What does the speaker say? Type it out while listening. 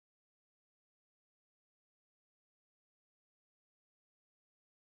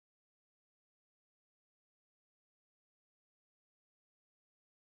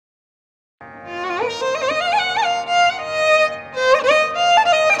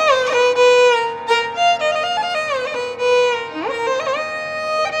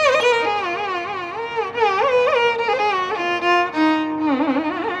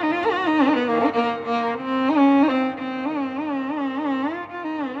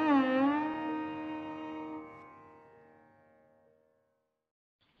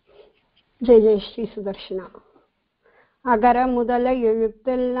ஜெய ஜெய ஸ்ரீ சுதர்ஷனா. அகர முதல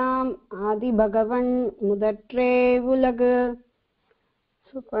எழுத்தெல்லாம் ஆதி பகவன் முதற்றே உலகு.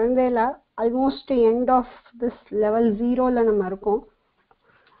 ஸோ குழந்தையில almost end of this level 0ல நம்ம இருக்கோம்.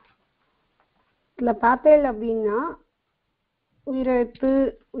 இதில் பார்த்தேன் அப்படின்னா உயிரெழுத்து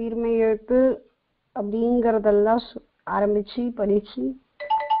உயிர்மெய் எழுத்து அப்படிங்கிறதெல்லாம் ஆரம்பித்து படித்து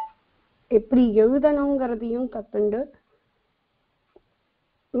எப்படி எழுதணுங்கிறதையும் கற்றுண்டு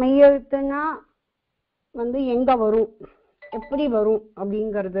மெய்யெழுத்துனா எங்க வரும் எப்படி வரும்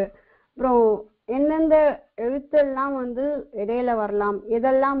அப்படிங்கிறது, அப்புறம் எந்தெந்த எழுத்தெல்லாம் இடையில வரலாம்,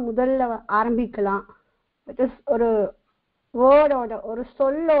 எதெல்லாம் முதல்ல ஆரம்பிக்கலாம், ஒரு வேர்டோட ஒரு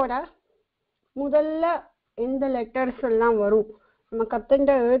சொல்லோட முதல்ல எந்த லெட்டர்ஸ் எல்லாம் வரும், நம்ம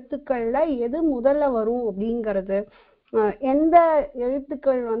கத்துண்ட எழுத்துக்கள்ல எது முதல்ல வரும் அப்படிங்கிறது, எந்த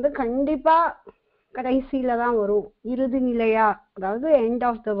எழுத்துக்கள் கண்டிப்பா கடைசியில தான் வரும், இறுதி நிலையா, அதாவது எண்ட்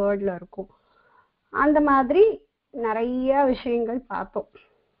ஆஃப் த வேர்ட்ல இருக்கும். அந்த மாதிரி நிறைய விஷயங்கள் பார்த்தோம்.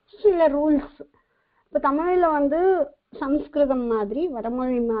 சில ரூல்ஸ் இப்போ தமிழ்ல சம்ஸ்கிருதம் மாதிரி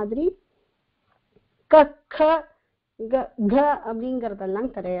வடமொழி மாதிரி க க க க அப்படிங்கிறதெல்லாம்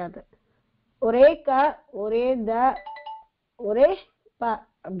கிடையாது. ஒரே க ஒரே த ஒரே ப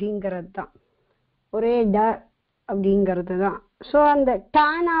அப்படிங்கிறது தான், ஒரே ட அப்படிங்கிறது தான். ஸோ அந்த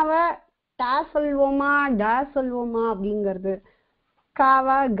டானாவை டா சொல்வோமா டா சொல்வோமா அப்படிங்கிறது,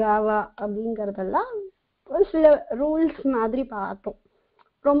 காவா காவா அப்படிங்கிறதெல்லாம் ஒரு சில ரூல்ஸ் மாதிரி பார்த்தோம்.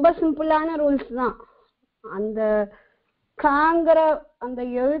 ரொம்ப சிம்பிளான ரூல்ஸ் தான். அந்த காங்கிற அந்த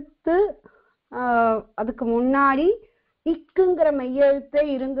எழுத்து அதுக்கு முன்னாடி இக்குங்கிற மெய்யெழுத்து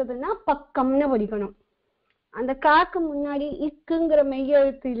இருந்ததுன்னா பக்கம்னு படிக்கணும். அந்த காக்கு முன்னாடி இக்குங்கிற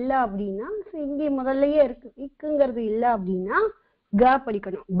மெய்யெழுத்து இல்லை அப்படின்னா, இங்கே முதல்லயே இருக்கு இக்குங்கிறது இல்லை அப்படின்னா க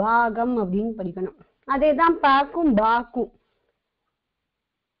படிக்கணும், பாகம் அப்படின்னு படிக்கணும். அதே தான் பாக்கும் பாக்கும்.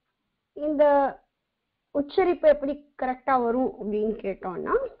 இந்த உச்சரிப்பு எப்படி கரெக்டா வரும் அப்படின்னு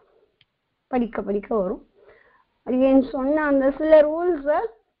கேட்டோம்னா படிக்க படிக்க வரும். அது சொன்ன அந்த சில ரூல்ஸை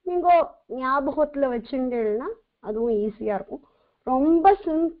நீங்க ஞாபகத்துல வச்சுட்டீங்கன்னா அதுவும் ஈஸியா இருக்கும். ரொம்ப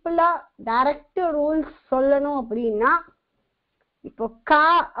சிம்பிளா டைரக்ட் ரூல்ஸ் சொல்லணும் அப்படின்னா, இப்போ கா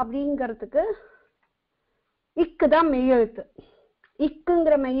அப்படிங்கிறதுக்கு இக்கு தான் மெய்யெழுத்து.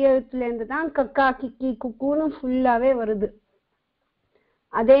 இக்குங்கிற மெய்யெழுத்துல இருந்து தான் கக்கா கிக்கி குக்குன்னு ஃபுல்லாவே வருது.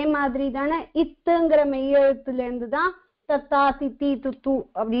 அதே மாதிரி தானே இத்துங்கிற மெய்யெழுத்துல இருந்து தான் தத்தா தித்தி துத்து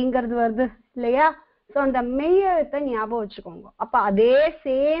அப்படிங்கிறது வருது இல்லையா? ஸோ அந்த மெய்யெழுத்தை ஞாபகம் வச்சுக்கோங்க. அப்ப அதே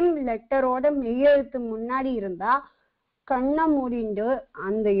சேம் லெட்டரோட மெய்யெழுத்து முன்னாடி இருந்தா கண்ணை மூடிண்டு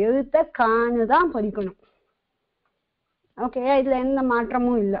அந்த எழுத்தை காணு தான் படிக்கணும். ஓகே, இதுல எந்த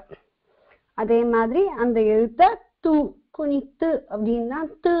மாற்றமும் இல்லை. அதே மாதிரி அந்த எழுத்தை து குனித்து அப்படின்னா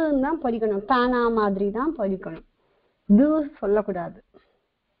துன்னு தான் படிக்கணும், தானா மாதிரி தான் படிக்கணும், து சொல்லக்கூடாது.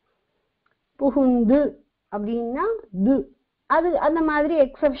 புகுந்து அப்படின்னா து, அது அந்த மாதிரி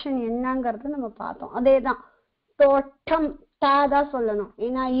எக்ஸப்ஷன் என்னங்கிறது நம்ம பார்த்தோம். அதேதான் தோட்டம் டா தான் சொல்லணும்,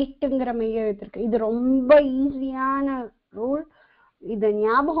 ஏன்னா ஈட்டுங்கிற மெய்யெழுத்து இருக்கு. இது ரொம்ப ஈஸியான ரூல். இதை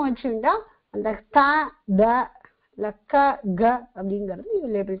ஞாபகம் வச்சுட்டா அந்த க த க க அப்படிங்கிறது you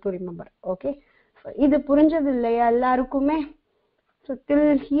will able to remember. Okay, இது புரிஞ்சது இல்லையா எல்லாருக்குமே? So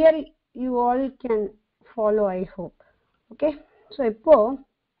till here you all can follow, I hope. Okay, so இப்போ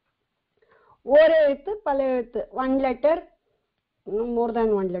ஒரு எழுத்து பல எழுத்து, ஒன் லெட்டர் மோர்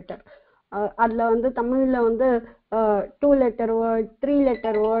தேன் ஒன் லெட்டர். அதுல தமிழ்ல 2 லெட்டர் வேர்ட் 3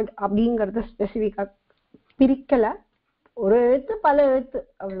 லெட்டர் வேர்ட் அப்படிங்கறது ஸ்பெசிஃபிக்கா பிரிக்கல. ஒரு எழுத்து பல எழுத்து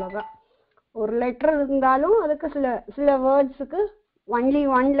அவ்வளவுதான். ஒரு லெட்டர் இருந்தாலும் அதுக்கு சில வேர்ட்ஸுக்கு ஒன்லி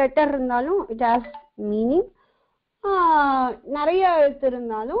ஒன் லெட்டர் இருந்தாலும் இட் ஹாஸ் மீனிங். நிறைய எழுத்து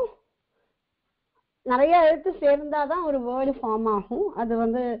இருந்தாலும் நிறைய எழுத்து சேர்ந்தாதான் ஒரு வேர்டு ஃபார்ம் ஆகும்.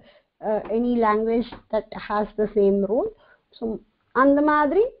 அது any language that has the same rule. So அந்த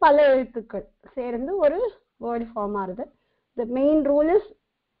மாதிரி பல எழுத்துக்கள் சேர்ந்து ஒரு வேர்ட் ஃபார்ம் ஆகுது. The main rule is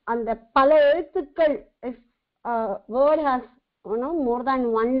அந்த பல எழுத்துக்கள், if a word has more than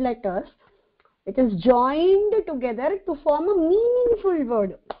one letters, it is joined together to form a meaningful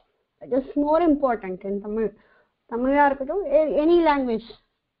word. It is more important in தமிழா இருக்கட்டும், any language,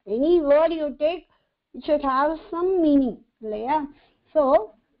 any word you take, it should have some meaning இல்லையா? So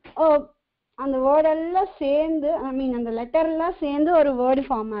அந்த word எல்லாம் சேர்ந்து, அந்த letter எல்லாம் சேர்ந்து ஒரு word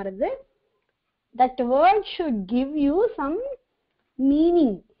form ஆகுது. That word should give you some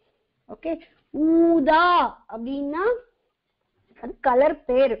meaning. Okay, ஊதா அப்படின்னா அது கலர்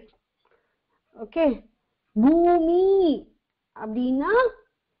பேரு. ஓகே, பூமி அப்படின்னா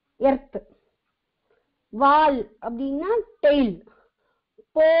எர்த், வால் அப்படின்னா டெயில்,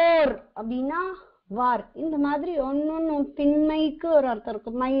 போர் அப்படின்னா வார். இந்த மாதிரி ஒன்னொன்னு திண்மைக்கு ஒரு அர்த்தம்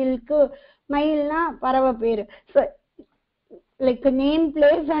இருக்கு. மயிலுக்கு, மயில்னா பறவை பேரு. Like name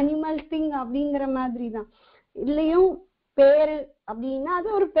place animal thing அப்படிங்கிற மாதிரி தான். இதுலயும் பேரு அப்படின்னா அது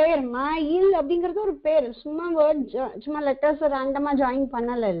ஒரு பேர். மயில் அப்படிங்கிறது ஒரு பேரு. சும்மா வேர்ட், சும்மா லெட்டர்ஸ் ரேண்டமா ஜாயின்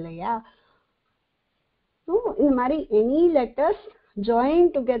பண்ணல இல்லையா? இந்த மாதிரி any letters join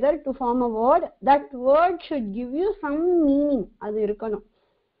together to form a word. That word should give you some meaning. அது இருக்கணும்.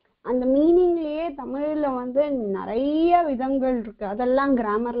 அந்த மீனிங்லயே தமிழ்ல வந்து நிறைய விதங்கள் இருக்கு. அதெல்லாம்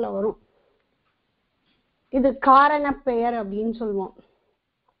கிராமர்ல வரும். இது காரண பெயர் அப்படின்னு சொல்லுவோம்.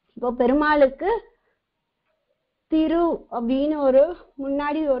 இப்போ பெருமாளுக்கு திரு அப்படின்னு ஒரு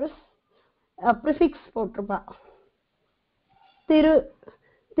முன்னாடி ஒரு ப்ரிஃபிக்ஸ் போட்டிருப்பா. திரு,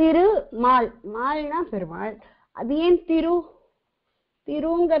 திரு மால், மால்னா பெருமாள். அது ஏன் திரு?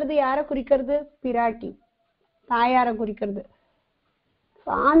 திருங்கிறது யார குறிக்கிறது? பிராட்டி, தாயார குறிக்கிறது.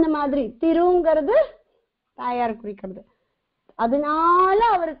 அந்த மாதிரி திருங்கிறது தாயார குறிக்கிறது. அதனால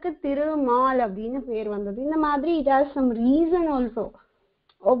அவருக்கு திருமால் அப்படின்னு பேர் வந்தது. இந்த மாதிரி it has some reason also.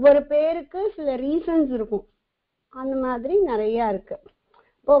 ஒவ்வொரு பேருக்கு சில ரீசன்ஸ் இருக்கும். அந்த மாதிரி நிறைய இருக்கு.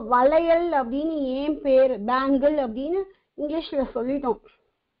 இப்போ வளையல் அப்படின்னு ஏன் பேர்? பேங்கிள் அப்படின்னு இங்கிலீஷ்ல சொல்லிட்டோம்.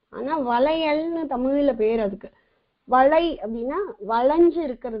 ஆனா வளையல்னு தமிழ்ல பேர் அதுக்கு. வளை அப்படின்னா வளைஞ்சு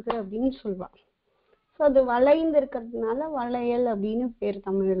இருக்கிறது அப்படின்னு சொல்லுவா. ஸோ அது வளைந்து இருக்கிறதுனால வளையல் அப்படின்னு பேர்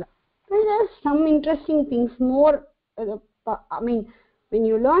தமிழ்ல. Some interesting things more. I mean, when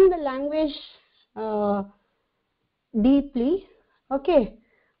you learn the language deeply, okay,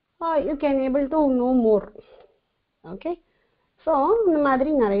 you can able to know more. Okay, so இந்த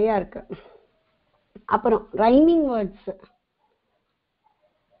மாதிரி நிறைய இருக்கு. அப்புறம் rhyming words.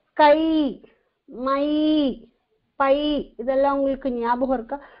 Guy, my, by, இதெல்லாம் உங்களுக்கு ஞாபகம்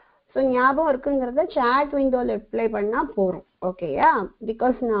இருக்கா? ஸோ ஞாபகம் இருக்குங்கிறத சாட் விண்டோவில் அப்ளை பண்ணால் போகிறோம். ஓகேயா?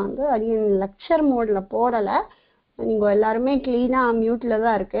 பிகாஸ் நான் வந்து அடியன் லெக்சர் மோடில் போடலை. நீங்கள் எல்லாருமே க்ளீனாக மியூட்டில்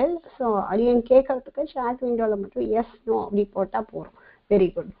தான் இருக்கு. ஸோ அடியன் கேட்கறதுக்கு சாட் விண்டோவில் மட்டும் எஸ் நோ அப்படி போட்டால் போகிறோம். Very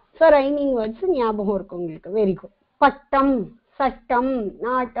good. So rhyming words ஞாபகம் இருக்கும் உங்களுக்கு. Very good. பட்டம், சட்டம்,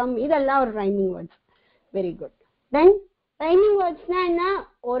 நாட்டம், இதெல்லாம் ஒரு ரைமிங் வேர்ட்ஸ். Very good. தென் ரைமிங் வேர்ட்ஸ்னா என்ன?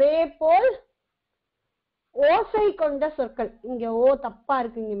 ஒரே போல் ஓசை கொண்ட சொற்கள். இங்க ஓ தப்பா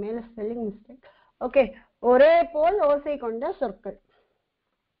இருக்கு, இங்க மேல ஸ்பெல்லிங் மிஸ்டேக். ஓகே, ஒரே போல் ஓசை கொண்ட சொற்கள்.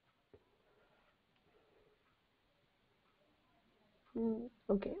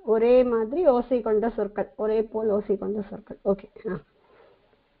 ஓகே, ஒரே மாதிரி ஓசை கொண்ட சொற்கள், ஒரே போல் ஓசை கொண்ட சொற்கள். ஓகே,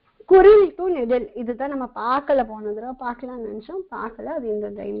 குறில் டு நெடில், இதுதான் நம்ம பார்க்கல. போன தடவை பார்க்கலாம்னு நினைச்சோம், பார்க்கல. அது இந்த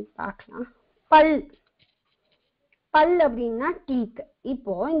டைம் பார்க்கலாம். பல், பல் அப்படின்னா டீத்.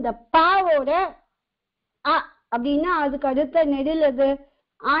 இப்போ இந்த பாவோட அ அப்படின்னா அதுக்கு அடுத்த நெடில் அது.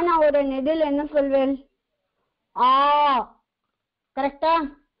 ஆனாவோட நெடில் என்ன சொல்வேன்? ஆ. கரெக்டா?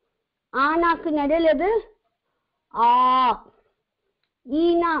 ஆனாக்கு நெடில் எது? ஆ.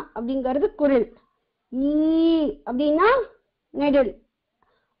 ஈனா அப்படிங்கிறது குரில். ஈ அப்படின்னா நெடில்.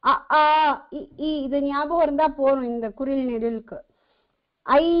 இது ஞாபகம் இருந்தா போறோம் இந்த குரில் நெடிலுக்கு.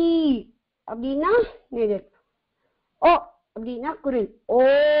 ஐ அப்படின்னா நெடில். ஓ அப்படின்னா குரில். ஓ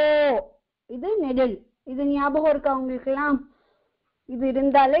இது நெடில். இது ஞாபகம் இருக்கா உங்களுக்கு எல்லாம்? இது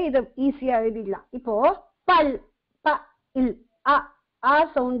இருந்தாலே இதை ஈஸியா எழுதிடலாம். இப்போ பல், ப இல், ஆ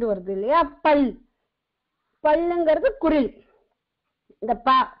சவுண்ட் வருது இல்லையா? பல், பல்லுங்கிறது குரில். இந்த ப,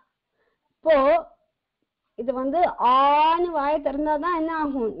 இப்போ இது வந்து ஆன்னு வாய திறந்தாதான் என்ன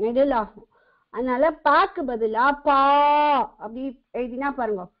ஆகும்? நெடில் ஆகும். அதனால பாக்கு பதிலா பா அப்படி எழுதினா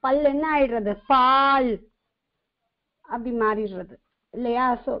பாருங்க, பல் என்ன ஆயிடுறது? பால் அப்படி மாறிடுறது இல்லையா?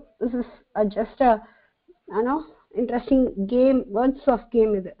 So this is just interesting game, words of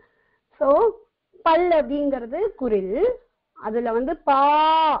game இது. ஸோ பல் அப்படிங்கிறது குரில். அதுல வந்து பா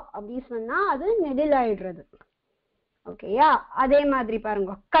அப்படி சொன்னா அது நெடில் ஆயிடுறது. ஓகேயா? அதே மாதிரி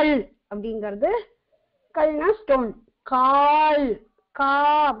பாருங்க, கல் அப்படிங்கிறது, கல்னா ஸ்டோன். கால், கா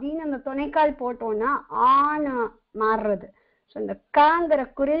அப்படின்னு அந்த துணைக்கால் போட்டோம்னா ஆன்னு மாறுறது. ஸோ இந்த காங்கிற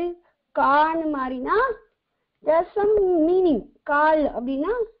குரில் கான்னு மாறினா there's some meaning. கால்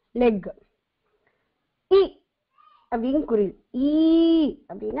அப்படின்னா லெக். இ அப்படின்னு குரில். ஈ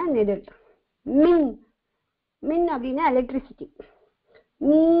அப்படின்னா நெடில். மின், மின் அப்படின்னா எலக்ட்ரிசிட்டி.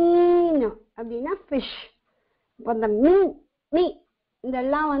 மீன் அப்படின்னா ஃபிஷ். இப்போ இந்த மின், மீ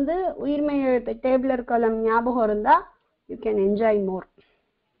இதெல்லாம் வந்து உயிர்மை எழுத்து டேபிளர் காலம் ஞாபகம் இருந்தா யூ கேன் என்ஜாய் மோர்.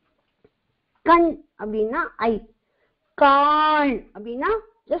 கண் அப்படின்னா ஐ. கான் அப்படின்னா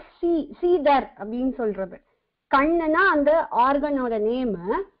ஜஸ்ட் சி, சீதர் அப்படின்னு சொல்றது. கண்ணுனா அந்த ஆர்கனோட name.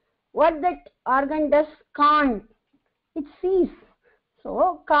 what that organ does? Khan, it sees. so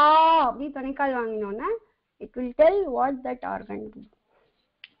கா அப்படி துணைக்கால் வாங்கினோன்னா it will tell what that organ does.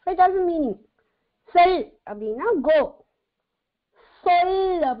 so it has a meaning. செல் அப்படின்னா கோ,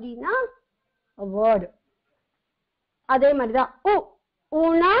 சொல் அப்படின்னா வேர்டு. அதே மாதிரிதான் உ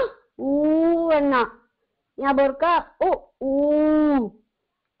ஊனா ஊவண்ணா ஞாபகம் இருக்கா? உ ஊ.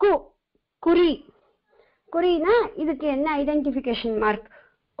 கு குறி, குறினா இதுக்கு என்ன ஐடென்டிபிகேஷன் மார்க்?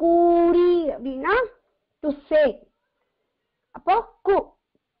 கூறி அப்படின்னா டு சே. அப்போ கு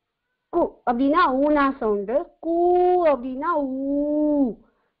கு அப்படின்னா ஊனா சவுண்டு, கூ அப்படின்னா ஊ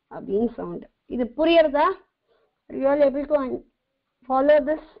அப்படின்னு சவுண்டு. இது புரியறதா? You are able to follow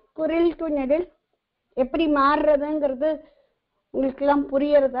this? குரில் டு நெடில் எப்படி மாறுறதுங்கிறது உங்களுக்கு எல்லாம்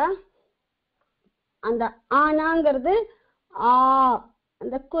புரியறதா? அந்த ஆனாங்கிறது ஆ,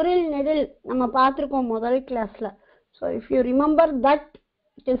 அந்த குரில் நெடில் நம்ம பார்த்திருக்கோம் முதல் கிளாஸ்ல. So if you remember that,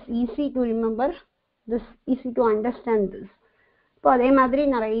 it is easy to remember this, easy to understand this. இப்போ அதே மாதிரி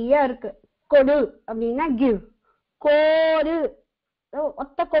நிறைய இருக்கு. கொடு அப்படின்னா கிவ், கோடு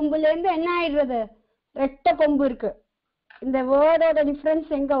ஒத்த கொம்புல இருந்து என்ன ஆயிடுறது? ரெட்டை கொம்பு இருக்கு. இந்த வேர்டோட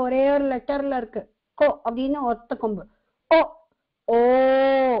டிஃபரன்ஸ் எங்க? ஒரே ஒரு லெட்டர்ல இருக்கு. கோ அப்படின்னு ஒத்த கொம்பு. ஓ ஓ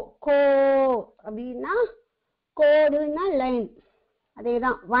கோ அப்படின்னா கோடுன்னா லைன்.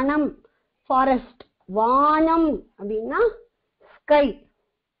 அதேதான் வனம் ஃபாரஸ்ட், வானம் அப்படின்னா ஸ்கை,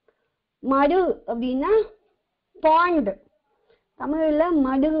 மடு அப்படின்னா பாண்ட். தமிழ்ல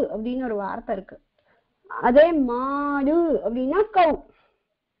மடு அப்படின்னு ஒரு வார்த்தை இருக்கு. அதே மாடு அப்படின்னா கவ்.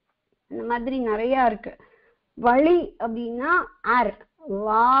 இந்த மாதிரி நிறைய இருக்கு. வழி அப்படின்னா ஏர்,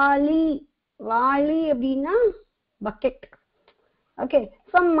 வாளி, வாளி அப்படின்னா பக்கெட். ஓகே.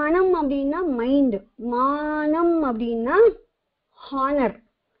 ஸோ மனம் அப்படின்னா மைண்ட், மானம் அப்படின்னா ஹானர்,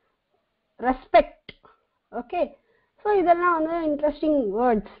 ரெஸ்பெக்ட். ஓகே. ஸோ இதெல்லாம் வந்து இன்ட்ரெஸ்டிங்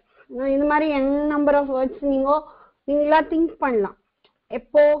வேர்ட்ஸ். இந்த மாதிரி என் நம்பர் ஆஃப் வேர்ட்ஸ் நீங்களா திங்க் பண்ணலாம்.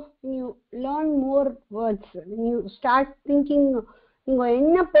 எப்போ you learn more words, you start thinking, நீங்க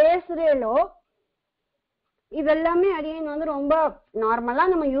என்ன பேசுறீங்களோ இதெல்லாமே அடியன் வந்து ரொம்ப நார்மலா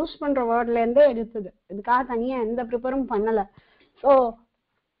நம்ம யூஸ் பண்ற வேர்ட்ல இருந்தே எடுத்தது. இதுக்காக தனியா எந்த ப்ரிப்பேரும் பண்ணல. ஸோ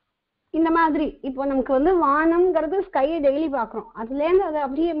இந்த மாதிரி இப்போ நமக்கு வந்து வானம்ங்கிறது ஸ்கையை டெய்லி பாக்குறோம், அதுல இருந்து அதை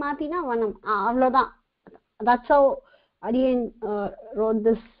அப்படியே மாத்தினா வனம், அவ்வளவுதான். தட்ஸ் ஹவ் அடியன் wrote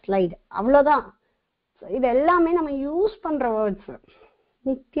this slide. அவ்வளவுதான். இது எல்லாமே நம்ம யூஸ் பண்ற வேர்ட்ஸ்,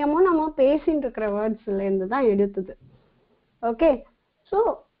 நித்தியமும் நம்ம பேசிட்டு இருக்கிற வேர்ட்ஸ்ல இருந்து தான் எடுத்தது. ஓகே. ஸோ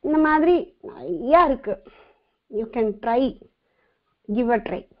இந்த மாதிரி நிறைய இருக்கு. You can try, give a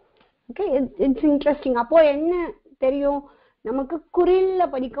try. Okay. It's interesting. அப்போ என்ன தெரியும் நமக்கு? குறில்ல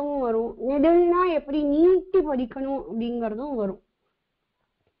படிக்கவும் வரும், நெடில்னா எப்படி நீட்டி படிக்கணும் அப்படிங்கறதும் வரும்.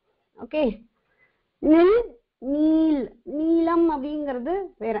 ஓகே. நில், நீல், நீளம் அப்படிங்கிறது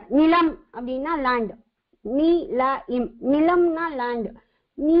வேற. நிலம் அப்படின்னா லேண்ட், நிலம்னா லேண்ட்.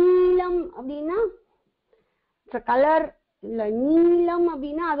 நீலம் அப்படின்னா கலர், இல்ல நீலம்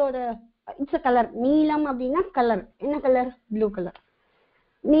அப்படின்னா அதோட இட்ஸ் அ கலர். நீலம் அப்படின்னா கலர். என்ன கலர்? Blue colour.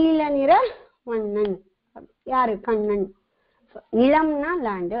 நீல நிற வண்ணன் யாரு? கண்ணன். நிலம்னா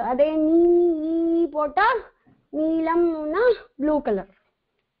லேண்ட். அதே நீ போட்டா நீலம்னா ப்ளூ கலர்.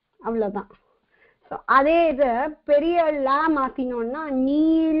 அவ்வளவுதான். அதே இது பெரிய லா மாத்தினோம்னா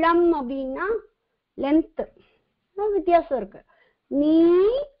நீளம் அப்படின்னா லென்த். வித்தியாசம் இருக்கு. நீ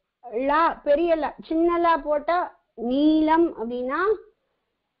லா பெரிய லா, சின்ன லா போட்டா நீளம் அப்படின்னா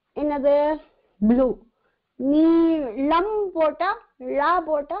என்னது? ப்ளூ. நீளம் போட்டா லா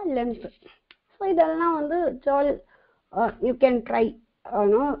போட்டா லென்த். ஸோ இதெல்லாம் வந்து you can try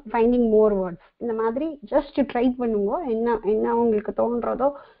finding more words. இந்த மாதிரி ஜஸ்ட் ட்ரை பண்ணுங்க, என்ன என்ன உங்களுக்கு தோன்றதோ.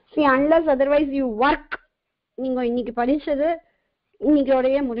 See, unless otherwise you work, நீங்க இன்னைக்கு படிச்சது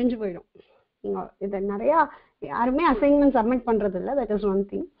இன்னைக்கோடயே முடிஞ்சு போயிடும். நீங்க இதை நிறைய யாருமே அசைன்மெண்ட் சப்மிட் பண்றது இல்லை. That is one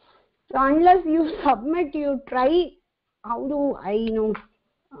thing. So unless you submit, you try, how to I know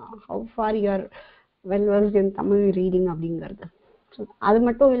how for you are well versed in Tamil reading அப்படிங்கிறது. ஸோ அது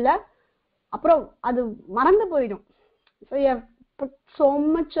மட்டும் இல்லை, அப்புறம் அது மறந்து போயிடும். So you have put so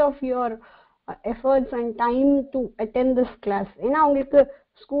much of your efforts and time to attend this class. ஏன்னா உங்களுக்கு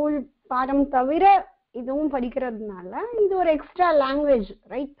ஸ்கூல் பாடம் தவிர இதுவும் படிக்கிறதுனால இது ஒரு எக்ஸ்ட்ரா லாங்குவேஜ்,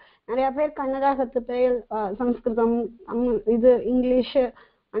 ரைட்? நிறைய பேர் கன்னடா கத்துப்பேர், சம்ஸ்கிருதம், இது இங்கிலீஷ்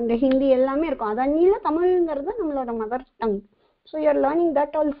அண்ட் ஹிந்தி எல்லாமே இருக்கும். அதனால தமிழ்ங்கிறது நம்மளோட mother tongue. So you are learning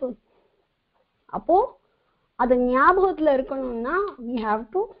that also. அப்போ அது ஞாபகத்துல இருக்கணும்னா we have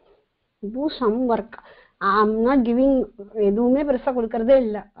to do some work. I'm not giving, எதுவுமே பெருசா கொடுக்கறதே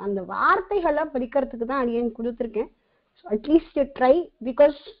இல்லை. அந்த வார்த்தைகளை படிக்கிறதுக்கு தான் அடியேன் கொடுத்துருக்கேன். So at least try,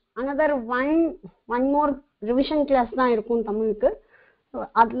 because another one more revision class தான் இருக்கும் தமிழுக்கு.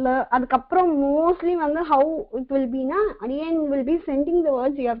 அதுக்கப்புறம் மோஸ்ட்லி வந்து ஹவு இட் வில் பினா, அடியேன் will be sending the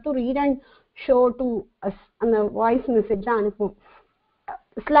words, you have to read and show to us. அந்த வாய்ஸ் மெசேஜ் தான் அனுப்பும்.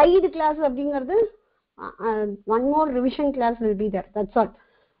 ஸ்லைடு கிளாஸ் அப்படிங்கிறது one more revision class will be there. That's all.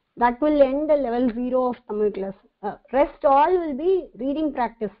 That will end the level 0 of Tamil class. Rest all will be reading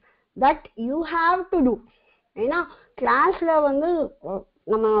practice that you have to do. ஏன்னா கிளாஸ்ல வந்து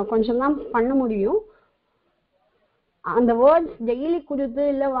நம்ம கொஞ்சம் தான் பண்ண முடியும். அந்த வேர்ட்ஸ் டெய்லி கொடுத்து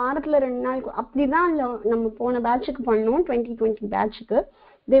இல்ல வாரத்துல 2 நாள் அப்படிதான் நம்ம போன பேட்சுக்கு பண்ணோம். 2020 பேட்சுக்கு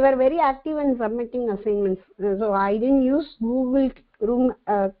they were very active in submitting assignments. So I didn't use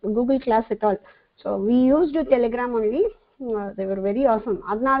Google class at all. So we used Telegram only. They were very awesome.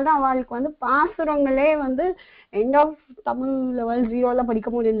 அதனால தான் அவளுக்கு வந்து பாசுறவங்களே வந்து end of தமிழ் லெவல் 0ல படிக்க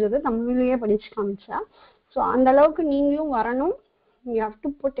முடிஞ்சது. தமிழ்லயே படிச்சு காமிச்சா. So அந்த அளவுக்கு நீங்களும் வரணும். You have to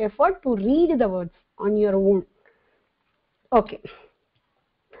put effort to read the words on your own. Okay.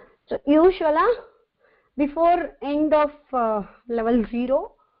 So usually before end of level 0,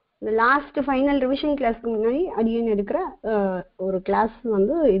 the last final revision class க்கு முன்னாடி அடியன் எடுக்கிற ஒரு கிளாஸ்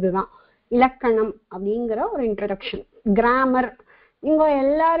வந்து இதுதான். இலக்கணம் அப்படிங்கிற ஒரு இன்ட்ரோடக்ஷன். கிராமர் நீங்க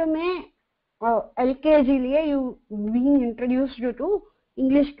எல்லாருமே எல்கேஜிலேயே you been introduced to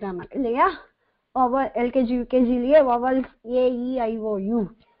English grammar இல்லையா? எல்கேஜி யூகேஜிலேயே வவல்ஸ் AEIOU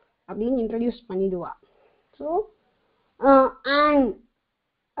அப்படின்னு இன்ட்ரடியூஸ் பண்ணிடுவா. ஸோ ஆன்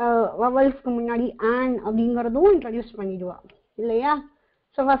வவல்ஸ்க்கு முன்னாடி ஆன் அப்படிங்கிறதும் இன்ட்ரடியூஸ் பண்ணிடுவா இல்லையா?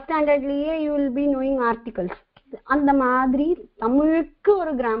 So first ஸ்டாண்டர்ட்லேயே you will be knowing articles. அந்த மாதிரி தமிழுக்கு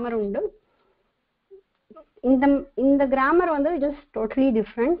ஒரு கிராமர் உண்டு. இந்த கிராமர் வந்து it is totally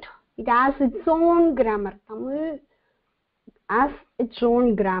different. It has its own grammar. Tamil has its own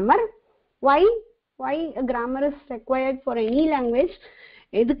grammar. why a grammar is required for any language?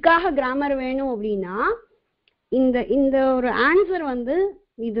 எதுக்காக grammar வேணும் அப்படின்னா இந்த ஒரு ஆன்சர் வந்து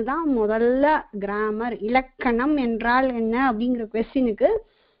இதுதான் முதல்ல கிராமர். இலக்கணம் என்றால் என்ன அப்படிங்கிற கொஸ்டினுக்கு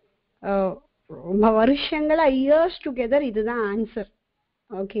ரொம்ப வருஷங்களா இயர்ஸ் டுகெதர் இதுதான் ஆன்சர்.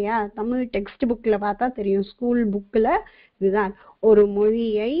 ஓகேயா? தமிழ் டெக்ஸ்ட் புக்ல பார்த்தா தெரியும், ஸ்கூல் புக்ல இதுதான். ஒரு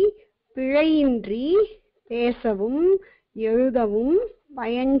மொழியை பிழையின்றி பேசவும் எழுதவும்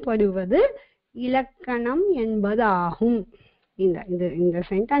பயன்படுவது இலக்கணம் என்பதாகும். இந்த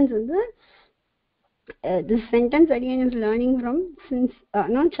சென்டென்ஸ் வந்து this sentence again is learning from since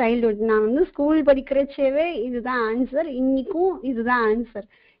childhood. நான் வந்து ஸ்கூல் படிக்கிறச்சேவே இதுதான் ஆன்சர், இன்னைக்கும் இதுதான் ஆன்சர்,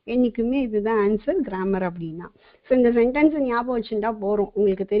 என்னைக்குமே இதுதான் ஆன்சர் கிராமர் அப்படின்னா. ஸோ இந்த சென்டென்ஸ் ஞாபகம் வச்சுட்டா போறோம்,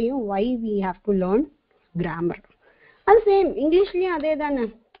 உங்களுக்கு தெரியும் why we have to learn grammar. அது சேம் இங்கிலீஷ்லயும் அதே தானே.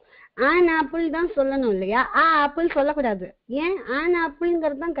 ஆன் ஆப்பிள் தான் சொல்லணும் இல்லையா? ஆப்பிள் சொல்லக்கூடாது. ஏன்? ஆன்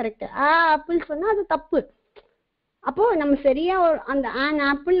ஆப்பிள்ங்கிறது தான் கரெக்ட். ஆப்பிள் சொன்னா அது தப்பு. அப்போ நம்ம சரியா அந்த ஆன்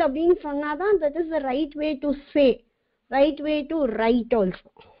ஆப்பிள் அப்படின்னு சொன்னாதான் that is the right way to say, right way to write also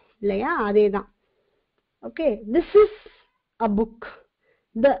இல்லையா? அதேதான். Okay, this is a book,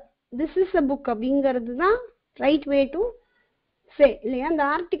 this is a book அப்படிங்கிறது தான் right way to say இல்லையா? அந்த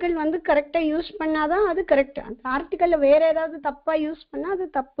ஆர்டிக்கல் வந்து கரெக்டா யூஸ் பண்ணாதான் அது கரெக்ட். அந்த ஆர்டிக்கல்ல வேற ஏதாவது தப்பா யூஸ் பண்ணா அது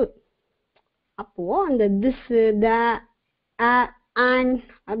தப்பு. அப்போ அந்த this, the, and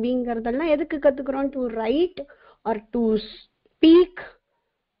அப்படிங்கறதெல்லாம் எதுக்கு கத்துக்கிறோம்? to write or to speak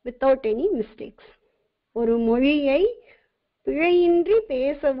without any mistakes. ஒரு மொழியை பிழையின்றி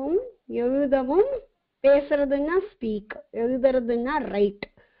பேசவும் எழுதவும், பேசுறதுன்னா ஸ்பீக், எழுதுறதுன்னா ரைட்,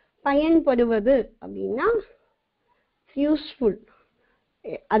 பயன்படுவது அப்படின்னா யூஸ்ஃபுல்,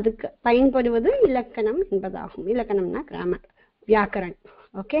 அதுக்கு பயன்படுவது இலக்கணம் என்பதாகும். இலக்கணம்னா கிராமர், வியாக்கரண்.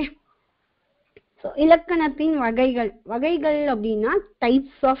 ஓகே, ஸோ இலக்கணத்தின் வகைகள் அப்படின்னா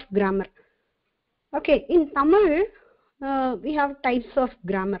types of grammar. Okay, in Tamil we have types of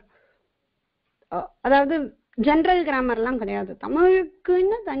grammar. அதாவது ஜெனரல் கிராமர்லாம் கிடையாது.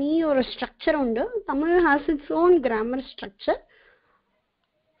 தமிழுக்குன்னு தனி ஒரு ஸ்ட்ரக்சர் உண்டு. Tamil has its own grammar structure.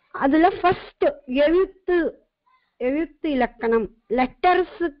 அதுல ஃபர்ஸ்ட் எழுத்து இலக்கணம்,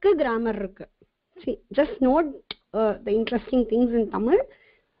 லெட்டர்ஸுக்கு கிராமர் இருக்கு. Just note the interesting things in Tamil.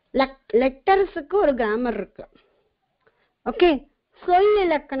 லெட்டர்ஸுக்கு ஒரு கிராமர் இருக்கு. ஓகே, சொல்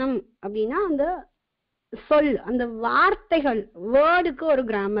இலக்கணம் அப்படின்னா அந்த சொல், அந்த வார்த்தைகள், வேர்டுக்கு ஒரு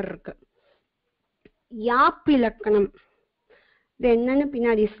கிராமர் இருக்கு. யாப்பு இலக்கணம், இது என்னன்னு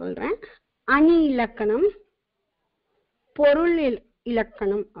பின்னாடி சொல்றேன். அணி இலக்கணம், பொருள்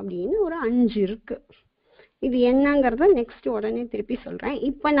இலக்கணம் அப்படின்னு ஒரு 5 இருக்கு. இது என்னங்கறத நெக்ஸ்ட் உடனே திருப்பி சொல்றேன்.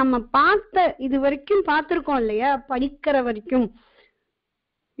 இப்ப நம்ம பார்த்த இது வரைக்கும் பார்த்திருக்கோம் இல்லையா? படிக்கிற வரைக்கும்,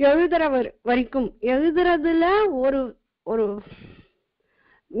 எழுதுற வரைக்கும். எழுதுறதுல ஒரு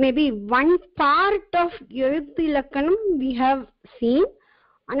maybe one part of எழுத்து இலக்கணம் we have seen,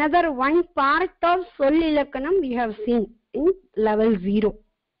 another one part of சொல் இலக்கணம் we have seen in level 0.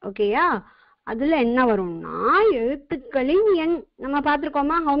 ஓகேயா? அதுல என்ன வரும்னா எழுத்துக்களின் எண் நம்ம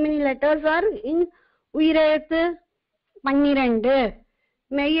பார்த்திருக்கோமா? how many letters are in உயிரெழுத்து? 12.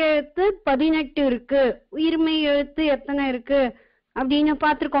 மெய் எழுத்து 18 இருக்கு, உயிர்மெய் எழுத்து எத்தனை இருக்கு அப்படின்னு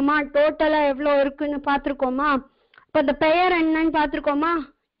பாத்துருக்கோமா? டோட்டலா எவ்வளவு இருக்குன்னு பாத்துருக்கோமா? இப்ப இந்த பெயர் என்னன்னு பாத்துருக்கோமா?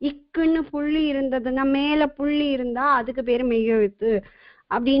 இக்குன்னு புள்ளி இருந்ததுன்னா, மேல புள்ளி இருந்தா அதுக்கு பேரு மெய் எழுத்து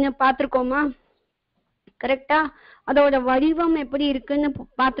அப்படின்னு பாத்துருக்கோமா? கரெக்டா? அதோட வடிவம் எப்படி இருக்குன்னு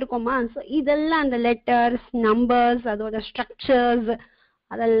பாத்துருக்கோமா? இதெல்லாம் அந்த லெட்டர்ஸ், நம்பர்ஸ், அதோட ஸ்ட்ரக்சர்ஸ்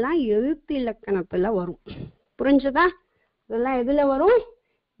அதெல்லாம் எழுத்து இலக்கணத்துல வரும். புரிஞ்சுதா? இதெல்லாம் எதுல வரும்?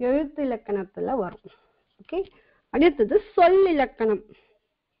 எழுத்து இலக்கணத்துல வரும். ஓகே, அடுத்தது சொல் இலக்கணம்.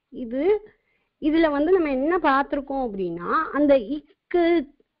 இதுல நம்ம என்ன பார்த்திருக்கோம் அப்படின்னா, அந்த இக்கு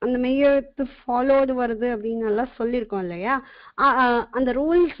அந்த மெய்யெழுத்து ஃபாலோடு வருது அப்படின்னு எல்லாம் சொல்லியிருக்கோம் இல்லையா? அந்த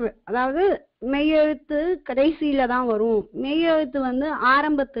ரூல்ஸ், அதாவது மெய்யெழுத்து கடைசியில தான் வரும், மெய்யெழுத்து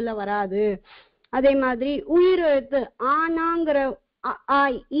ஆரம்பத்துல வராது. அதே மாதிரி உயிரெழுத்து ஆனாங்கிற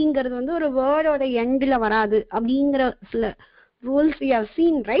ங்கிறது ஒரு வேர்டோட எண்ட்ல வராது அப்படிங்கிற சில rules we have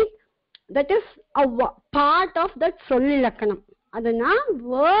seen, right? That is a part of that சொல்லிலக்கணம். அதுனா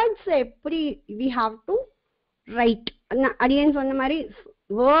words எப்படி we have to write. அடியேன் சொன்ன மாதிரி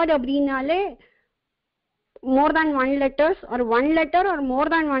word அப்படின்னாலே more than one letters or one letter or more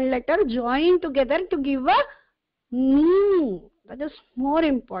than one letter join together to give a meaning. That is more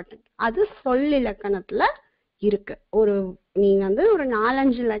important. அது சொல்லிலக்கணத்துல இருக்கு. நீங்க ஒரு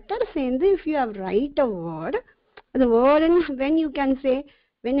 4-5 லெட்டர் சேர்ந்து if you have write a word, the word when you can say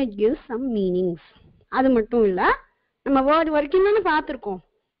when it gives some meanings. அது மட்டும் இல்ல, நம்ம word வரைக்கும் தானே பார்த்திருக்கோம்.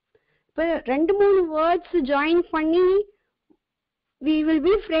 இப்ப 2-3 வேர்ட்ஸ் ஜாயின் பண்ணி we will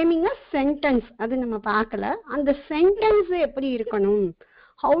be framing a sentence. அது நம்ம பார்க்கல. அந்த சென்டென்ஸ் எப்படி இருக்கணும்,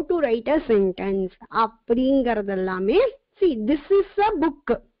 how to write a sentence அப்படிங்கறது எல்லாமே see this is a book.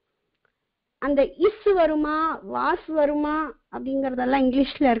 அந்த இஸ் வருமா வாஸ் வருமா அப்படிங்கறதெல்லாம்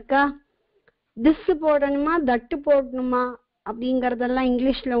இங்கிலீஷ்ல இருக்கா? திஸ் போடணுமா தட்டு போடணுமா அப்படிங்கறதெல்லாம்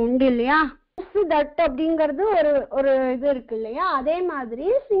இங்கிலீஷ்ல உண்டு இல்லையா? தட் அப்படிங்கிறது ஒரு இது இருக்கு இல்லையா? அதே மாதிரி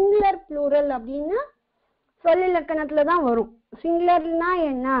சிங்குலர் ப்ளூரல் அப்படின்னு சொல்லிலக்கணத்துலதான் வரும். சிங்குலர்னா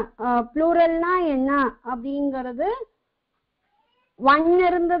என்ன, ப்ளூரல்னா என்ன அப்படிங்கிறது, 1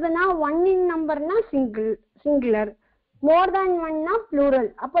 இருந்ததுன்னா 1 இன் நம்பர்னா சிங்குலர், மோர் தேன் 1னா ப்ளூரல்.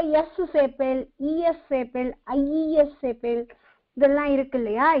 அப்ப எஸ் சேப்பேல், இஎஸ் சேப்பேல், ஐஇஎஸ் சேப்பேல் இதெல்லாம் இருக்கு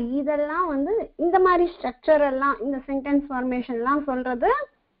இல்லையா? இதெல்லாம் இந்த மாதிரி ஸ்ட்ரக்சர் எல்லாம், இந்த சென்டென்ஸ் ஃபார்மேஷன் எல்லாம் சொல்றது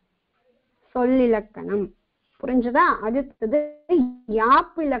சொல்லிலக்கணம். புரிஞ்சுதா? அடுத்தது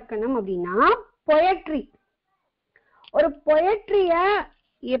யாப்பு இலக்கணம் அப்படின்னா பொயட்ரி. ஒரு பொயட்ரிய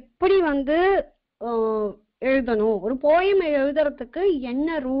எப்படி எழுதணும், ஒரு போயம் எழுதுறதுக்கு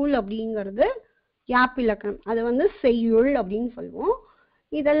என்ன ரூல் அப்படிங்கிறது யாப்பு இலக்கணம். அது செய்யுள் அப்படின்னு சொல்லுவோம்.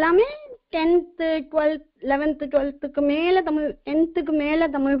 இதெல்லாமே 10th 12th 11th 12th மேல தமிழ், 10th மேல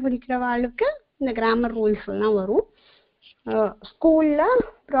தமிழ் படிக்கிறவாளுக்கு இந்த கிராமர் ரூல்ஸ் எல்லாம் வரும். ஸ்கூல்ல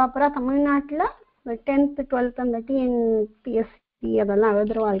ப்ராப்பரா தமிழ்நாட்டுல 10th 12th அந்த டிஎன்பிஎஸ்சி அதெல்லாம்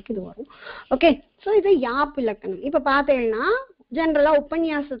எழுதுறவாளுக்கு இது வரும். ஓகே, ஸோ இது யாப்பு இலக்கணம். இப்ப பாத்தீங்கன்னா ஜென்ரலா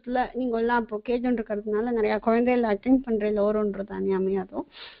உபன்யாசத்துல நீங்க எல்லாம் இப்போ கேட்டு இருக்கிறதுனால நிறைய குழந்தைகள் அட்டென்ட் பண்றதுல வரும்ன்றது தானே அமையாதும்.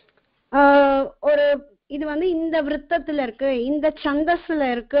 ஒரு இது இந்த விருத்தத்துல இருக்கு, இந்த சந்தஸ்ல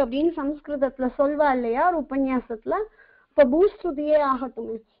இருக்கு அப்படின்னு சம்ஸ்கிருதத்துல சொல்வா இல்லையா ஒரு உபன்யாசத்துல? இப்ப பூஸ்துதியே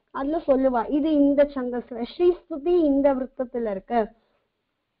ஆகட்டும், அதுல சொல்லுவா இது இந்த சந்தஸ்ல, ஸ்ரீஸ்துதி இந்த விருத்தத்துல இருக்கு,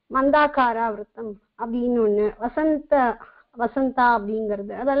 மந்தாக்காரா விருத்தம் அப்படின்னு ஒண்ணு, வசந்தா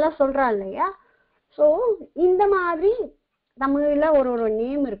அப்படிங்கிறது அதெல்லாம் சொல்றா இல்லையா? சோ இந்த மாதிரி தமிழ்ல ஒரு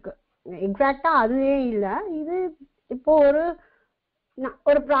நேம் இருக்கு. எக்ஸாக்டா அதுவே இல்ல. இது இப்போ ஒரு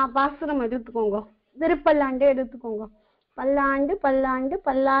பாசுரம் எடுத்துக்கோங்க, திருப்பல்லாண்டு எடுத்துக்கோங்க. பல்லாண்டு பல்லாண்டு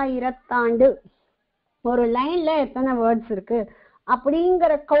பல்லாயிரத்தாண்டு, ஒரு லைன்ல எத்தனை வேர்ட்ஸ் இருக்கு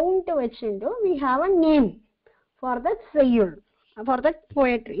அப்படிங்கிற கவுண்ட் வச்சுட்டு we have a name for that செய்யுள், for that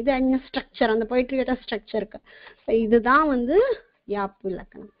poetry. இது என்ன ஸ்ட்ரக்சர், அந்த போயட்ரியோட ஸ்ட்ரக்சருக்கு. இதுதான் யாப்பு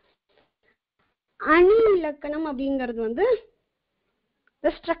இலக்கணம். அணி இலக்கணம் அப்படிங்கிறது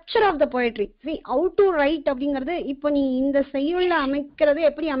the structure of the poetry. See how to write அப்படிங்கிறது, இப்போ நீ இந்த செய்யுள்ள அமைக்கிறது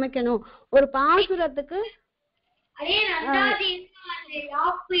எப்படி அமைக்கணும், ஒரு பாசுரத்துக்கு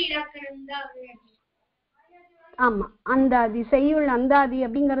ஆமா அந்தாதி செய்யுள் அந்தாதி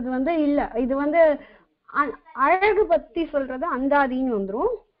அப்படிங்கிறது இல்ல. இது அழகு பத்தி சொல்றது அந்தாதின்னு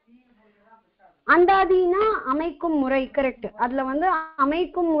வந்துரும். அந்தாதினா அமைக்கும் முறை, கரெக்ட். அதுல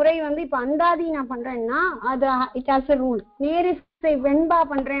அமைக்கும் முறை இப்ப அந்தாதி நான் பண்றேன்னா அது இட் ஹாஸ் a ரூல். நேரிசை வெண்பா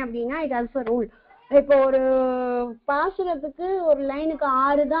பண்றேன் அப்படின்னா இட் ஹாஸ் a ரூல். இப்போ ஒரு பாசுரத்துக்கு ஒரு லைனுக்கு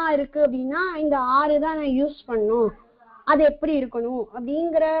 6 தான் இருக்கு அப்படின்னா இந்த 6 தான் நான் யூஸ் பண்ணும், அது எப்படி இருக்கணும்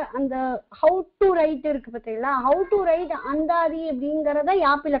அப்படிங்கிற அந்த ஹவு டு ரைட் இருக்கு பார்த்தீங்களா? ஹவு டு ரைட் அந்தாதி அப்படிங்கிறத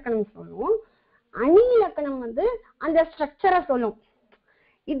யாப்பு இலக்கணம் சொல்லும். அணி இலக்கணம் அந்த ஸ்ட்ரக்சரை சொல்லும்.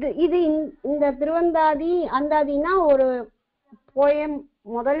 இது இந்த திருவந்தாதி அந்தாதினா ஒரு போயம்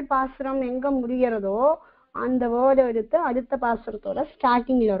முதல் பாசுரம் எங்க முடிகிறதோ அந்த வேர்டு எடுத்து அடுத்த பாசுரத்தோட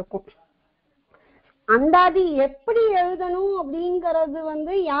ஸ்டார்டிங்ல இருக்கும். அந்தாதி எப்படி எழுதணும்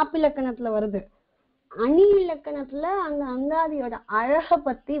அப்படிங்கறது யாப்பிலக்கணத்துல வருது. அணி இலக்கணத்துல அந்த அந்தாதியோட அழக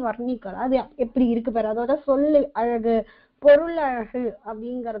பத்தி வர்ணிக்கலாம். அது எப்படி இருக்கு பாரு, அதோட சொல்லு அழகு, பொருள் அழகு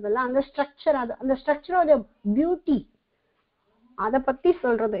அப்படிங்கறதெல்லாம் அந்த ஸ்ட்ரக்சர், அந்த ஸ்ட்ரக்சரோட பியூட்டி அத பத்தி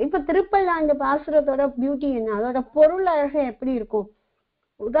சொல்றது. இப்ப திருப்பல்லாண்டு பாசுரத்தோட பியூட்டி என்ன, அதோட பொருள் அழகு எப்படி இருக்கும்?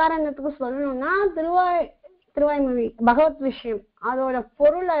 உதாரணத்துக்கு சொல்லணும்னா திருவாய்மொழி பகவத் விஷயம், அதோட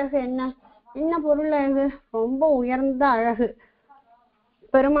பொருள் அழகு என்ன பொருள் அழகு? ரொம்ப உயர்ந்த அழகு,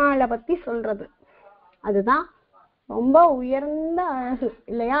 பெருமாளை பத்தி சொல்றது. அதுதான் ரொம்ப உயர்ந்த அழகு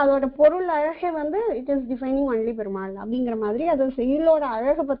இல்லையா? அதோட பொருள் அழகே it is defining only Perumal அப்படிங்கிற மாதிரி அது செயலோட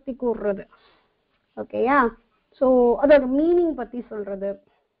அழகை பத்தி கூறுறது. ஓகேயா? சோ அதோட மீனிங் பத்தி சொல்றது.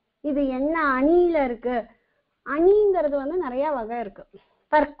 இது என்ன அணியில இருக்கு? அணிங்கிறது நிறைய வகை இருக்கு.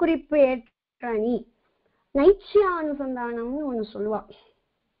 தற்குறிப்பு ஏற்ற அணி, நைச்சியானுசந்தானம்னு ஒண்ணு சொல்லுவா,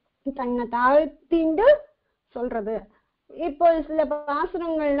 தன்னை தாழ்த்திண்டு சொல்றது. இப்போ சில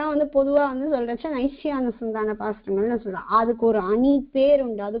பாசுரங்கள்லாம் பொதுவா சொல்றச்ச நைச்சியானுசந்தான பாசுரங்கள்னு சொல்லலாம். அதுக்கு ஒரு அணி பேர்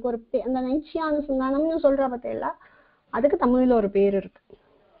உண்டு, அதுக்கு ஒரு அந்த நைச்சியானுசந்தானம்னு சொல்ற பத்தியில அதுக்கு தமிழ்ல ஒரு பேர் இருக்கு.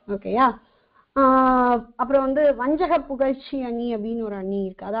 ஓகேயா? அப்புறம் வஞ்சக புகழ்ச்சி அணி அப்படின்னு ஒரு அணி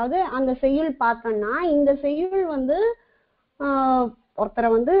இருக்கு. அதாவது அந்த செய்யுள் பார்த்தோம்னா இந்த செய்யுள் ஒருத்தரை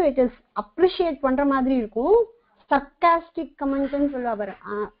இட் இஸ் அப்ரிஷியேட் பண்ற மாதிரி இருக்கும். சர்காஸ்டிக் கமெண்ட்னு சொல்லுவா பாரு,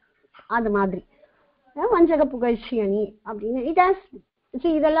 அது மாதிரி வஞ்சக புகழ்ச்சி அணி அப்படின்னு.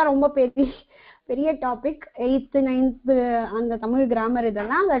 இதெல்லாம் ரொம்ப பெரிய டாபிக். 8th 9th அந்த தமிழ் கிராமர்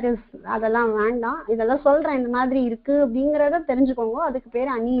இதெல்லாம் அதெல்லாம் வேண்டாம். இதெல்லாம் சொல்றேன், இந்த மாதிரி இருக்கு அப்படிங்கறத தெரிஞ்சுக்கோங்க. அதுக்கு பேரு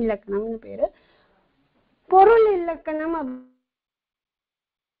அணி இலக்கணம்னு பேரு. பொருள் இலக்கணம்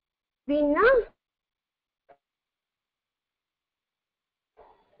அப்படின்னா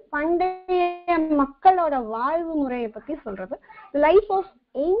பண்டைய மக்களோட வாழ்வு முறையை பத்தி சொல்றது. Life of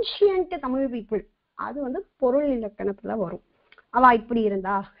ancient Tamil people, அது பொருள் இலக்கணத்துல வரும். அவ இப்படி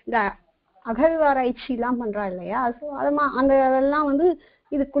இருந்தா, இந்த அகழ்வாராய்ச்சி எல்லாம் பண்றா இல்லையா, அதெல்லாம்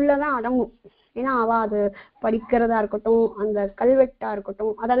இதுக்குள்ளதான் அடங்கும். ஏன்னா அவ அது படிக்கிறதா இருக்கட்டும், அந்த கல்வெட்டா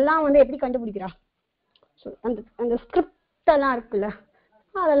இருக்கட்டும், அதெல்லாம் எப்படி கண்டுபிடிக்கிறா, அந்த ஸ்கிரிப்ட் எல்லாம் இருக்குல்ல,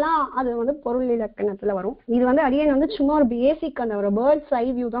 அதெல்லாம் அது பொருள் இலக்கணத்துல வரும். இது அடியேன் சும்மா ஒரு பேசிக் அந்த ஒரு பேர்ட்ஸ் ஐ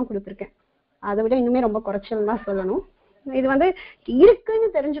வியூ தான் கொடுத்துருக்கேன். அதை விட இன்னுமே ரொம்ப குறைச்சல் தான் சொல்லணும். இது இருக்குன்னு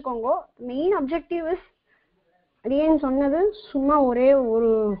தெரிஞ்சுக்கோங்க. மெயின் அப்ஜெக்டிவ் இஸ் அடியேன் சொன்னது சும்மா ஒரே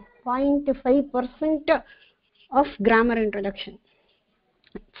ஒரு 0.5% ஆஃப் கிராமர் இன்ட்ரோடக்ஷன்,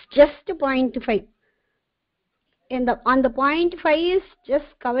 just 0.5. அந்த 0.5 is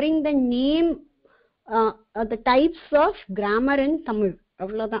just covering the name, the types of grammar in Tamil.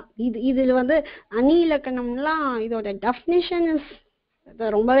 அவ்வளவுதான். இதுல அணி இலக்கணம்லாம் இதோட டெஃபினிஷன் இஸ்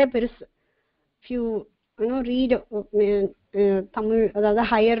ரொம்பவே பெருசு. ஃபியூ ரீட் தமிழ், அதாவது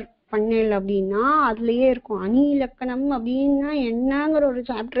ஹையர் பண்ணல அப்படின்னா அதுலயே இருக்கும். அணி இலக்கணம் அப்படின்னா என்னங்கிற ஒரு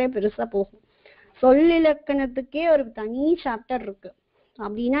சாப்டரே பெருசா போகும். சொல்லிலக்கணத்துக்கே ஒரு தனி சாப்டர் இருக்கு.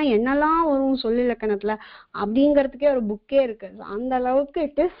 அப்படின்னா என்னெல்லாம் வரும் சொல்லிலக்கணத்துல அப்படிங்கறதுக்கே ஒரு புக்கே இருக்கு. அந்த அளவுக்கு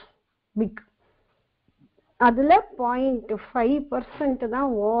இட் இஸ் பிக். அதுல 0.5% தான்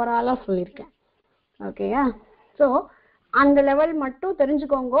ஓவராலா சொல்லியிருக்கேன். ஓகேயா? ஸோ அந்த லெவல் மட்டும்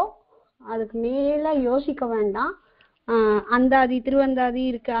தெரிஞ்சுக்கோங்க, அதுக்கு மேல யோசிக்க வேண்டாம். அந்தாதி திருவந்தாதி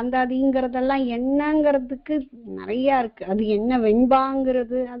இருக்கு, அந்தாதிங்கிறதெல்லாம் என்னங்கிறதுக்கு நிறைய இருக்கு. அது என்ன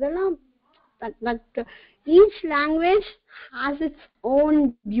வெண்பாங்கிறது அதெல்லாம் each language has its own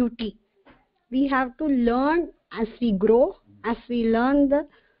beauty. We have to learn as we grow, as we learn the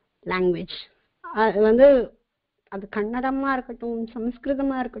language. அது கன்னடமா இருக்கட்டும்,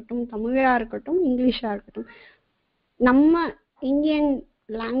 சமஸ்கிருதமா இருக்கட்டும், தமிழா இருக்கட்டும், இங்கிலீஷா இருக்கட்டும், நம்ம இந்தியன்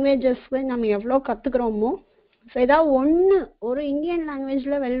லாங்குவேஜஸ்ல நம்ம எவ்வளவு கத்துக்கிறோமோ, ஏதாவது ஒரு இந்தியன்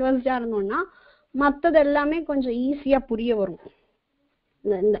லாங்குவேஜ்ல வெல்வர்ஸ்டா இருந்தோம்னா மற்றது எல்லாமே கொஞ்சம் ஈஸியா புரிய வரும்.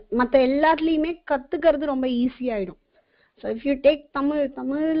 மற்ற எல்லாத்துலயுமே கத்துக்கிறது ரொம்ப ஈஸியாயிடும். ஸோ இஃப் யூ டேக்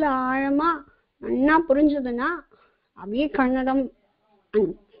தமிழ்ல ஆழமா நல்லா புரிஞ்சதுன்னா அப்படியே கன்னடம்,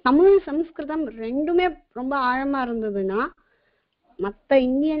 தமிழ் சமஸ்கிருதம் ரெண்டுமே ரொம்ப ஆழமா இருந்ததுன்னா மற்ற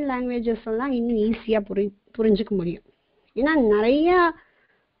இந்தியன் லாங்குவேஜஸ் எல்லாம் இன்னும் ஈஸியா புரிஞ்சுக்க முடியும். ஏன்னா நிறைய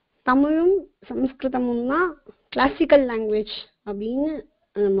தமிழும் சமஸ்கிருதமும் தான் கிளாசிக்கல் லாங்குவேஜ் அப்படின்னு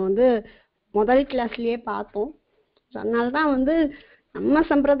நம்ம முதல் கிளாஸ்லயே பார்த்தோம். அதனாலதான் நம்ம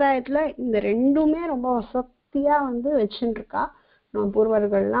சம்பிரதாயத்துல இந்த ரெண்டுமே ரொம்ப வசதியா வச்சுட்டு இருக்கா. நம்ம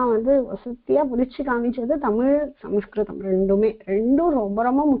பூர்வர்கள்லாம் வசதியா புடிச்சு காமிச்சது தமிழ் சமஸ்கிருதம் ரெண்டும் ரொம்ப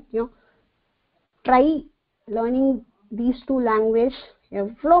ரொம்ப முக்கியம். Try learning these two language.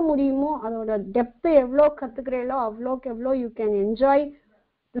 எவ்வளோ முடியுமோ அதோட டெப்த் எவ்வளோ கத்துக்கிறீங்களோ அவ்வளோக்கு எவ்வளோ யூ கேன் என்ஜாய்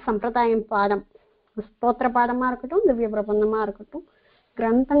தி சம்பிரதாயம் பாடம். ஸ்தோத்திர பாடமா இருக்கட்டும், திவ்ய பிரபந்தமா இருக்கட்டும்,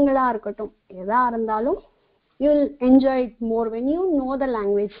 கிரந்தங்களா இருக்கட்டும், எதா இருந்தாலும் you will enjoy it more when you know the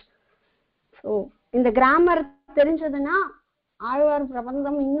language. So இந்த கிராமர் தெரிஞ்சதுன்னா ஆழ்வார்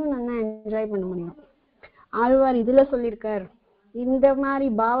பிரபந்தம் இன்னும் நல்லா என்ஜாய் பண்ண முடியும். ஆழ்வார் இதுல சொல்லியிருக்கார், இந்த மாதிரி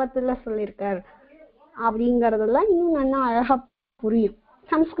பாவத்துல சொல்லியிருக்கார் அப்படிங்கறதெல்லாம் இன்னும் நல்லா அழகா புரியும்.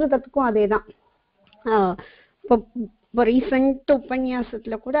 சம்ஸ்கிருதத்துக்கும் அதேதான். இப்போ ரீசெண்ட்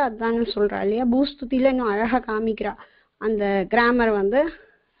உபன்யாசத்துல கூட அதான சொல்றா இல்லையா, பூஸ்துதியில இன்னும் அழகா காமிக்கிறா அந்த கிராமர்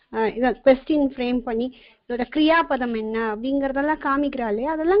இத கொஸ்டின் ஃப்ரேம் பண்ணி இதோட கிரியாபதம் என்ன அப்படிங்கறதெல்லாம் காமிக்கிறா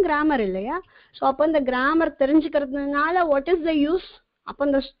இல்லையா, அதெல்லாம் கிராமர் இல்லையா. ஸோ அப்போ இந்த grammar தெரிஞ்சுக்கிறதுனால what is the use, அப்போ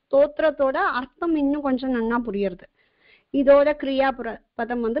இந்த ஸ்தோத்திரத்தோட அர்த்தம் இன்னும் கொஞ்சம் நல்லா புரியுறது. இதோட கிரியா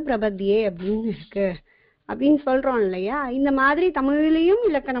பதம் பிரபத்தியே அப்படின்னு இருக்கு அப்படின்னு சொல்றோம் இல்லையா. இந்த மாதிரி தமிழ்லயும்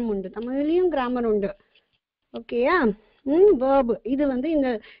இலக்கணம் உண்டு, தமிழ்லயும் கிராமர் உண்டு. ஓகேயா. வேர்பு இது இந்த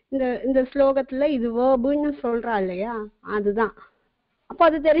இந்த இந்த ஸ்லோகத்துல இது வேர்புன்னு சொல்றா இல்லையா, அதுதான். அப்போ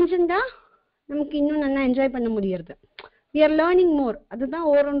அது தெரிஞ்சுட்டா நமக்கு இன்னும் நல்லா என்ஜாய் பண்ண முடியறது. we are learning more. அதுதான்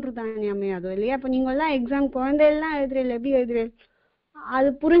ஓரொன்று தானே அமையாது இல்லையா. இப்போ நீங்க எல்லாம் எக்ஸாம் குழந்தையெல்லாம் எழுதுறீங்க, எப்படி எழுதுறீங்க, அது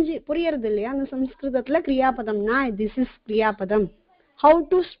புரியறது இல்லையா. அந்த சம்ஸ்கிருதத்துல கிரியாபதம்னா this is கிரியாபதம், how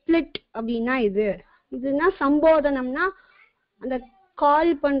to split அப்படின்னா இதுனா சம்போதனம்னா அந்த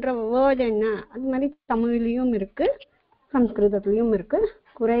கால் பண்ற வேர்டு என்ன, அது மாதிரி தமிழ்லயும் இருக்கு சம்ஸ்கிருதத்துலயும் இருக்கு,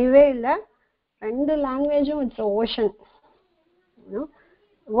 குறைவே இல்லை. ரெண்டு லாங்குவேஜும் it's ocean.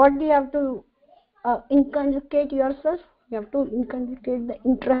 what do you have to inculcate yourself? You have to inculcate the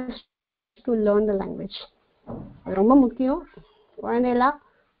interest to learn the language. அது ரொம்ப முக்கியம். குழந்தைகளா,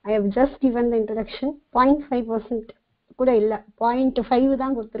 I have just given the introduction. 0.5% கூட இல்லை, 0.5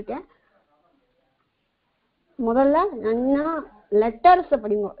 தான் கொடுத்துருக்கேன். முதல்ல நல்லா லெட்டர்ஸ்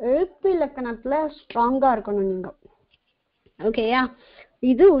படிங்க, எழுத்து இலக்கணத்துல ஸ்ட்ராங்கா இருக்கணும் நீங்க. ஓகேயா.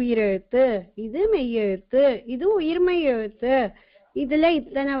 இது உயிரெழுத்து, இது மெய்யெழுத்து, இது உயிர்மை எழுத்து, இதுல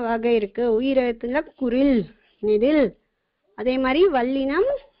இத்தனை வகை இருக்கு. உயிரெழுத்துல குரில், நெடில், அதே மாதிரி வல்லினம்,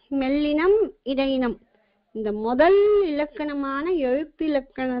 மெல்லினம், இடையினம். இந்த முதல் இலக்கணமான எழுத்து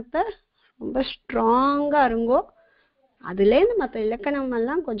இலக்கணத்தை ரொம்ப ஸ்ட்ராங்கா இருங்கோ. அதுல இருந்து மற்ற இலக்கணம்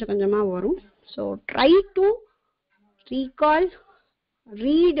எல்லாம் கொஞ்சம் கொஞ்சமா வரும். So try to recall,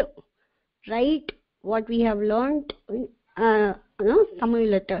 read, write what we have learned. Tamil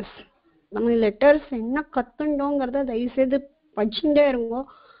letters, Tamil letters என்ன கத்துண்டோங்கிறத தயவு செய்து படிச்சுட்டே இருங்கோ.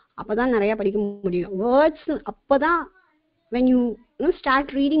 அப்பதான் நிறைய படிக்க முடியும். வேர்ட்ஸ் அப்பதான் when you start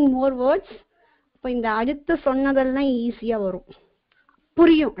reading more words, அப்போ இந்த அடுத்து சொன்னதெல்லாம் ஈஸியா வரும்,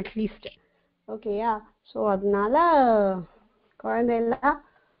 புரியும் அட்லீஸ்ட். ஓகேயா. ஸோ அதனால குழந்தைலாம்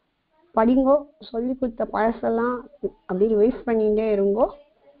படிங்கோ, சொல்லி கொடுத்த பழசெல்லாம் அப்படி ரிவைஸ் பண்ணிட்டே இருங்கோ.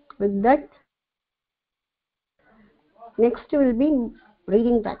 with that next will be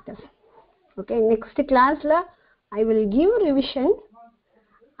reading practice. okay, next classல I will give revision.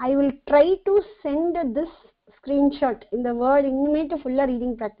 I will try to send this screenshot. இந்த word இனிமேட்டு ஃபுல்லா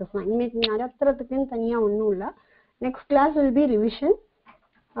ரீடிங் ப்ராக்டிஸ் தான். இனிமேட்டு நடத்துறதுக்குன்னு தனியா ஒன்றும் இல்லை. next class will be revision,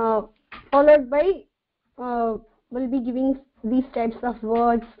 followed by will be giving these types of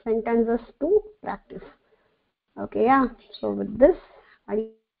words, sentences to practice. okay, yeah. So with this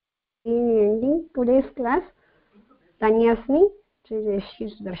ending today's class. Tanyasmi,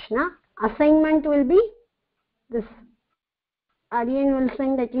 Darshana. Assignment will be this. Adian will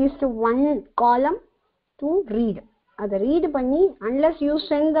send at least one column to read. Ada read panni, unless you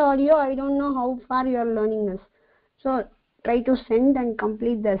send the audio, I don't know how far you are learning this. So try to send and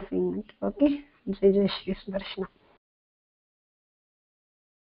complete the assignment. okay, Darshana.